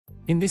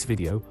In this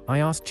video, I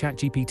asked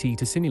ChatGPT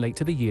to simulate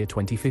to the year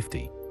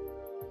 2050.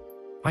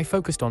 I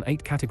focused on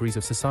 8 categories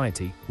of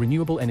society: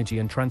 renewable energy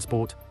and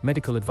transport,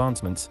 medical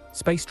advancements,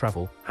 space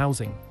travel,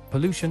 housing,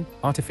 pollution,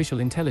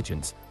 artificial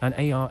intelligence, and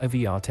AR and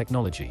VR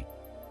technology.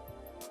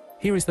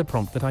 Here is the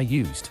prompt that I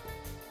used.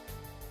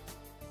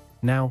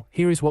 Now,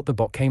 here is what the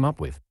bot came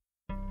up with.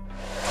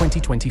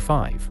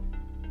 2025.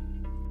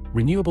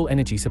 Renewable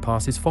energy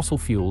surpasses fossil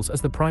fuels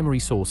as the primary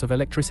source of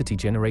electricity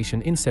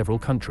generation in several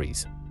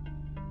countries.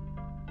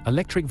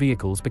 Electric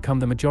vehicles become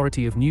the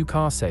majority of new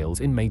car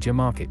sales in major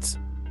markets.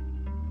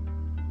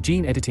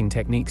 Gene editing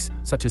techniques,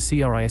 such as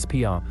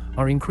CRISPR,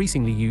 are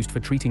increasingly used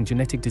for treating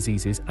genetic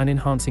diseases and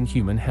enhancing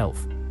human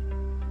health.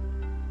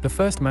 The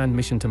first manned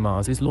mission to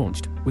Mars is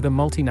launched, with a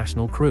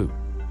multinational crew.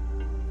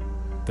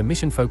 The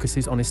mission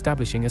focuses on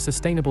establishing a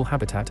sustainable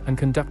habitat and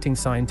conducting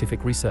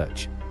scientific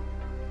research.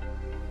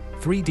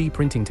 3D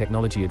printing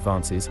technology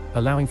advances,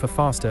 allowing for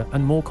faster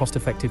and more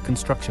cost-effective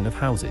construction of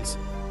houses.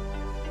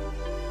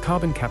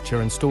 Carbon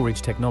capture and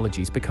storage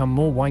technologies become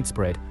more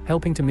widespread,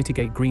 helping to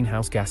mitigate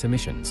greenhouse gas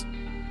emissions.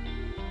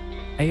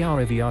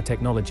 AR and VR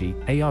technology,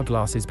 AR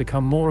glasses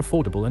become more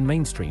affordable and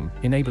mainstream,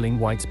 enabling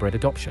widespread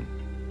adoption.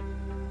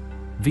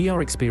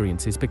 VR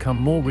experiences become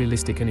more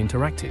realistic and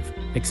interactive,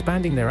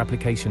 expanding their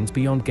applications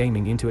beyond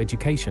gaming into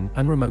education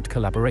and remote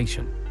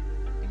collaboration.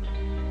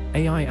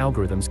 AI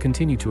algorithms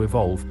continue to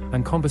evolve,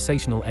 and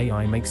conversational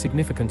AI makes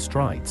significant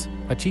strides,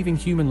 achieving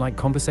human-like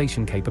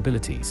conversation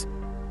capabilities.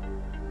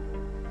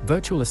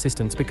 Virtual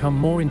assistants become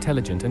more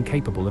intelligent and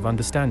capable of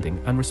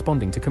understanding and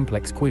responding to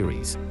complex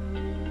queries.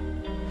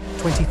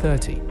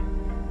 2030.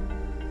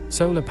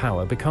 Solar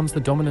power becomes the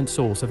dominant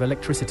source of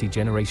electricity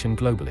generation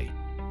globally.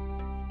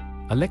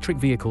 Electric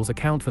vehicles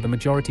account for the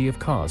majority of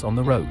cars on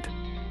the road.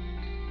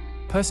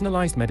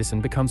 Personalized medicine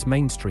becomes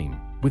mainstream,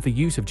 with the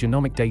use of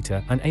genomic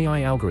data and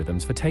AI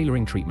algorithms for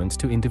tailoring treatments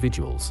to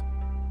individuals.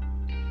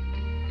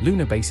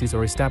 Lunar bases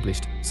are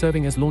established,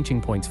 serving as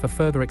launching points for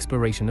further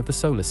exploration of the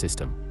solar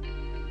system.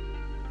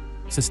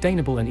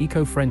 Sustainable and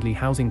eco-friendly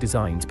housing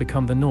designs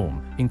become the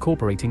norm,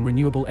 incorporating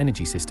renewable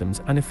energy systems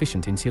and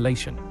efficient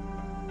insulation.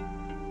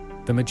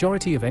 The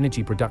majority of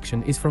energy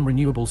production is from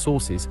renewable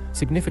sources,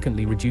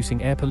 significantly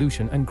reducing air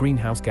pollution and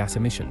greenhouse gas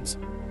emissions.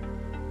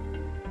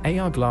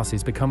 AR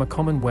glasses become a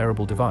common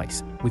wearable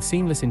device, with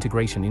seamless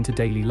integration into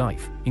daily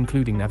life,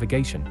 including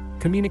navigation,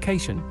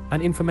 communication,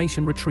 and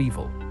information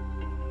retrieval.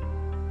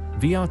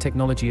 VR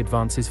technology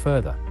advances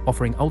further,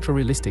 offering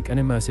ultra-realistic and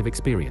immersive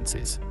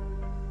experiences.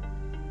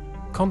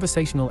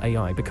 Conversational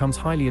AI becomes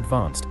highly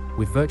advanced,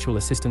 with virtual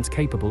assistants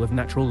capable of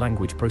natural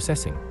language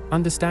processing,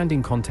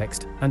 understanding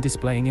context, and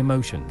displaying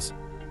emotions.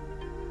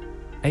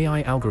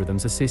 AI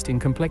algorithms assist in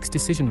complex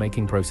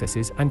decision-making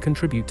processes and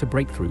contribute to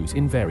breakthroughs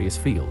in various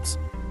fields.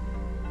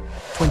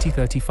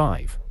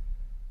 2035.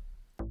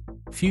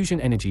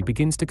 Fusion energy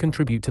begins to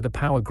contribute to the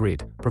power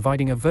grid,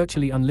 providing a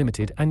virtually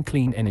unlimited and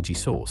clean energy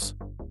source.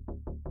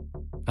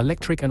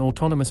 Electric and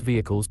autonomous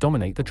vehicles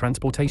dominate the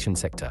transportation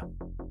sector.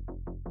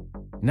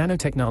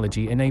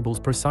 Nanotechnology enables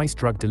precise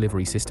drug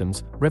delivery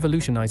systems,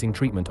 revolutionizing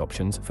treatment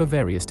options for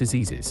various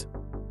diseases.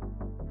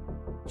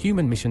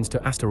 Human missions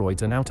to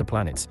asteroids and outer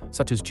planets,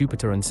 such as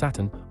Jupiter and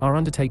Saturn, are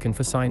undertaken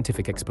for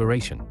scientific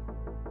exploration.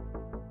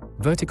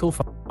 Vertical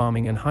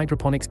farming and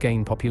hydroponics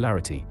gain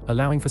popularity,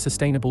 allowing for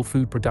sustainable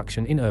food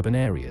production in urban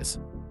areas.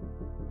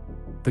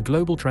 The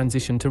global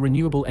transition to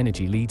renewable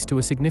energy leads to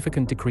a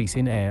significant decrease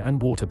in air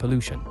and water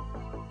pollution.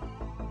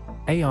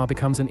 AR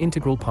becomes an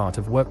integral part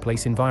of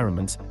workplace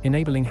environments,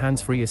 enabling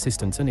hands-free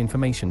assistance and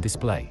information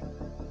display.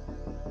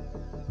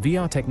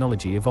 VR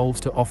technology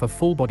evolves to offer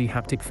full-body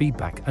haptic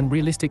feedback and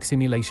realistic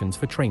simulations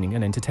for training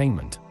and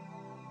entertainment.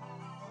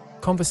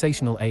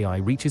 Conversational AI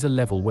reaches a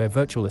level where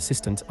virtual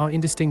assistants are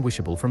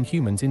indistinguishable from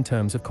humans in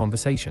terms of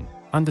conversation,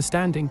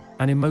 understanding,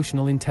 and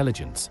emotional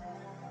intelligence.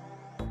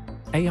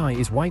 AI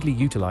is widely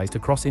utilized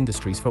across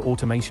industries for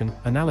automation,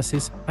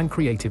 analysis, and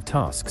creative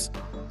tasks.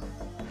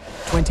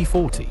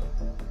 2040.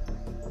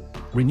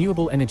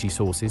 Renewable energy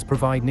sources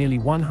provide nearly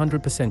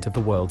 100% of the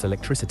world's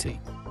electricity.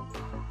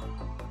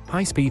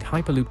 High-speed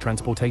Hyperloop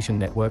transportation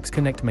networks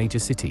connect major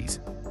cities.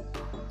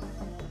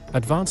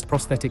 Advanced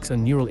prosthetics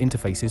and neural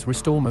interfaces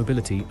restore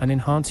mobility and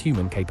enhance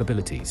human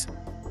capabilities.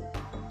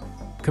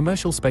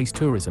 Commercial space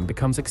tourism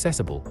becomes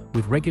accessible,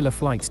 with regular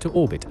flights to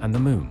orbit and the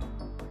Moon.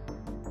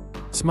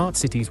 Smart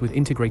cities with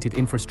integrated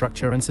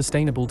infrastructure and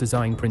sustainable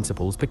design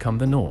principles become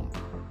the norm.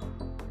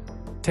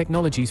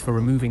 Technologies for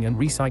removing and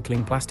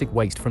recycling plastic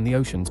waste from the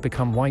oceans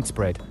become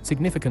widespread,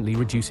 significantly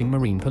reducing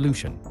marine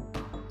pollution.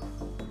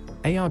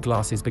 AR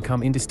glasses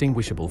become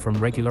indistinguishable from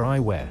regular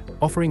eyewear,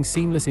 offering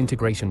seamless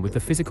integration with the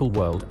physical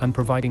world and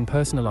providing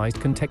personalized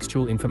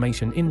contextual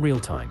information in real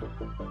time.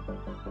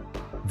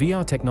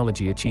 VR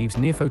technology achieves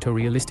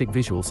near-photorealistic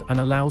visuals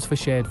and allows for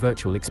shared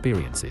virtual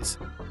experiences.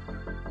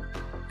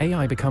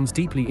 AI becomes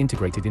deeply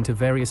integrated into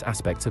various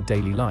aspects of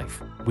daily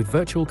life, with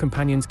virtual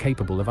companions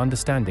capable of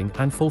understanding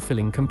and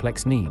fulfilling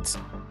complex needs.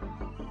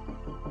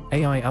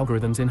 AI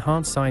algorithms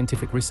enhance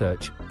scientific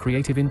research,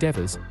 creative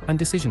endeavors, and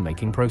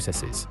decision-making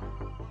processes.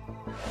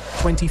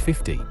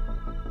 2050.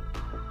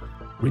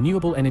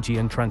 Renewable energy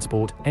and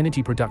transport,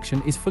 energy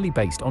production is fully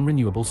based on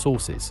renewable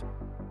sources.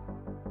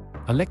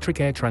 Electric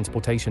air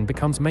transportation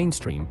becomes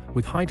mainstream,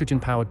 with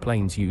hydrogen-powered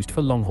planes used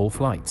for long-haul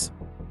flights.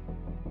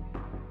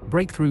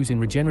 Breakthroughs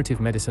in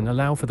regenerative medicine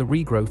allow for the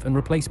regrowth and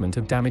replacement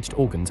of damaged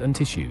organs and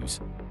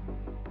tissues.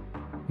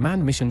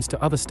 Manned missions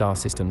to other star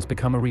systems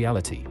become a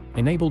reality,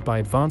 enabled by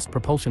advanced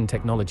propulsion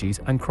technologies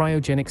and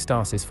cryogenic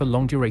stasis for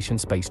long-duration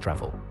space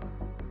travel.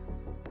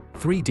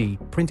 3D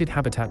printed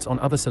habitats on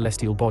other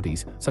celestial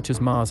bodies, such as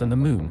Mars and the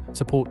Moon,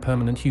 support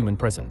permanent human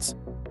presence.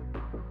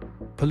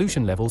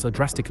 Pollution levels are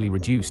drastically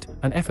reduced,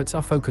 and efforts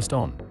are focused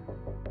on.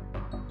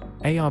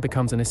 AR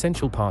becomes an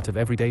essential part of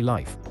everyday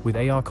life, with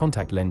AR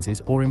contact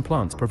lenses or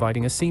implants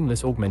providing a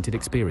seamless augmented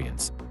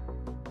experience.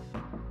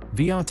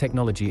 VR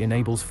technology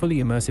enables fully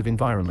immersive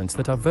environments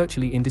that are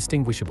virtually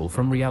indistinguishable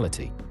from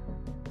reality.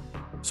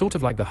 Sort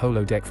of like the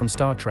holodeck from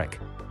Star Trek.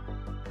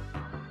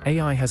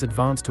 AI has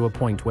advanced to a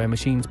point where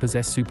machines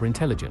possess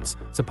superintelligence,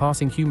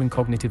 surpassing human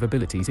cognitive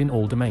abilities in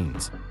all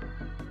domains.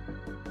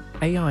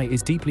 AI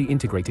is deeply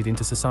integrated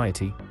into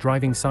society,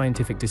 driving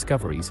scientific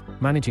discoveries,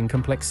 managing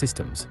complex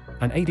systems,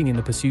 and aiding in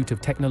the pursuit of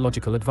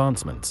technological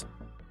advancements.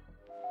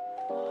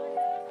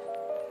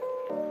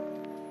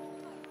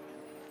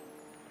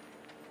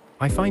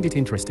 I find it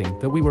interesting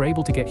that we were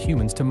able to get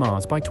humans to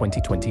Mars by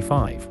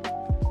 2025.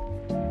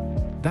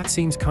 That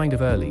seems kind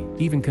of early,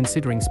 even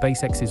considering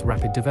SpaceX's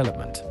rapid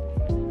development.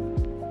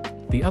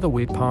 The other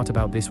weird part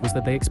about this was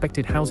that they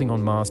expected housing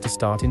on Mars to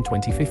start in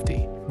 2050,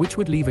 which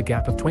would leave a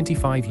gap of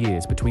 25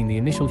 years between the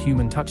initial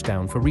human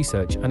touchdown for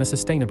research and a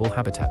sustainable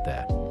habitat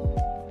there.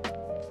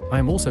 I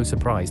am also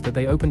surprised that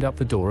they opened up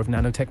the door of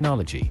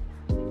nanotechnology.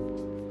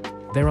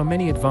 There are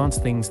many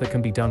advanced things that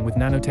can be done with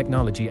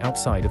nanotechnology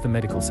outside of the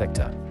medical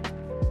sector.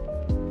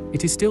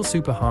 It is still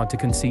super hard to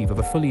conceive of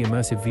a fully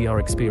immersive VR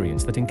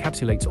experience that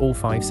encapsulates all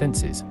 5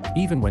 senses,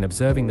 even when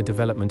observing the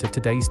development of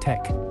today's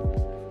tech.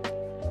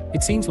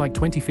 It seems like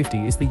 2050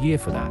 is the year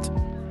for that.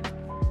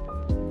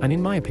 And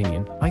in my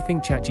opinion, I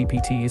think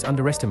ChatGPT is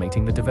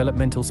underestimating the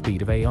developmental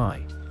speed of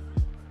AI.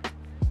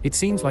 It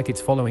seems like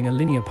it's following a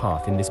linear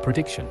path in this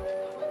prediction.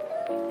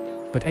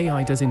 But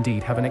AI does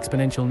indeed have an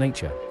exponential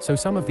nature, so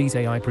some of these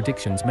AI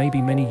predictions may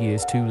be many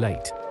years too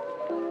late.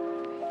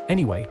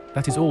 Anyway,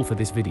 that is all for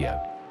this video.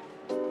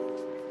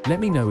 Let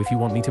me know if you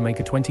want me to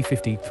make a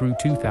 2050 through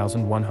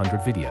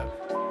 2100 video.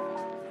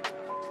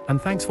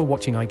 And thanks for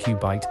watching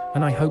IQByte,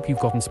 and I hope you've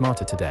gotten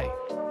smarter today.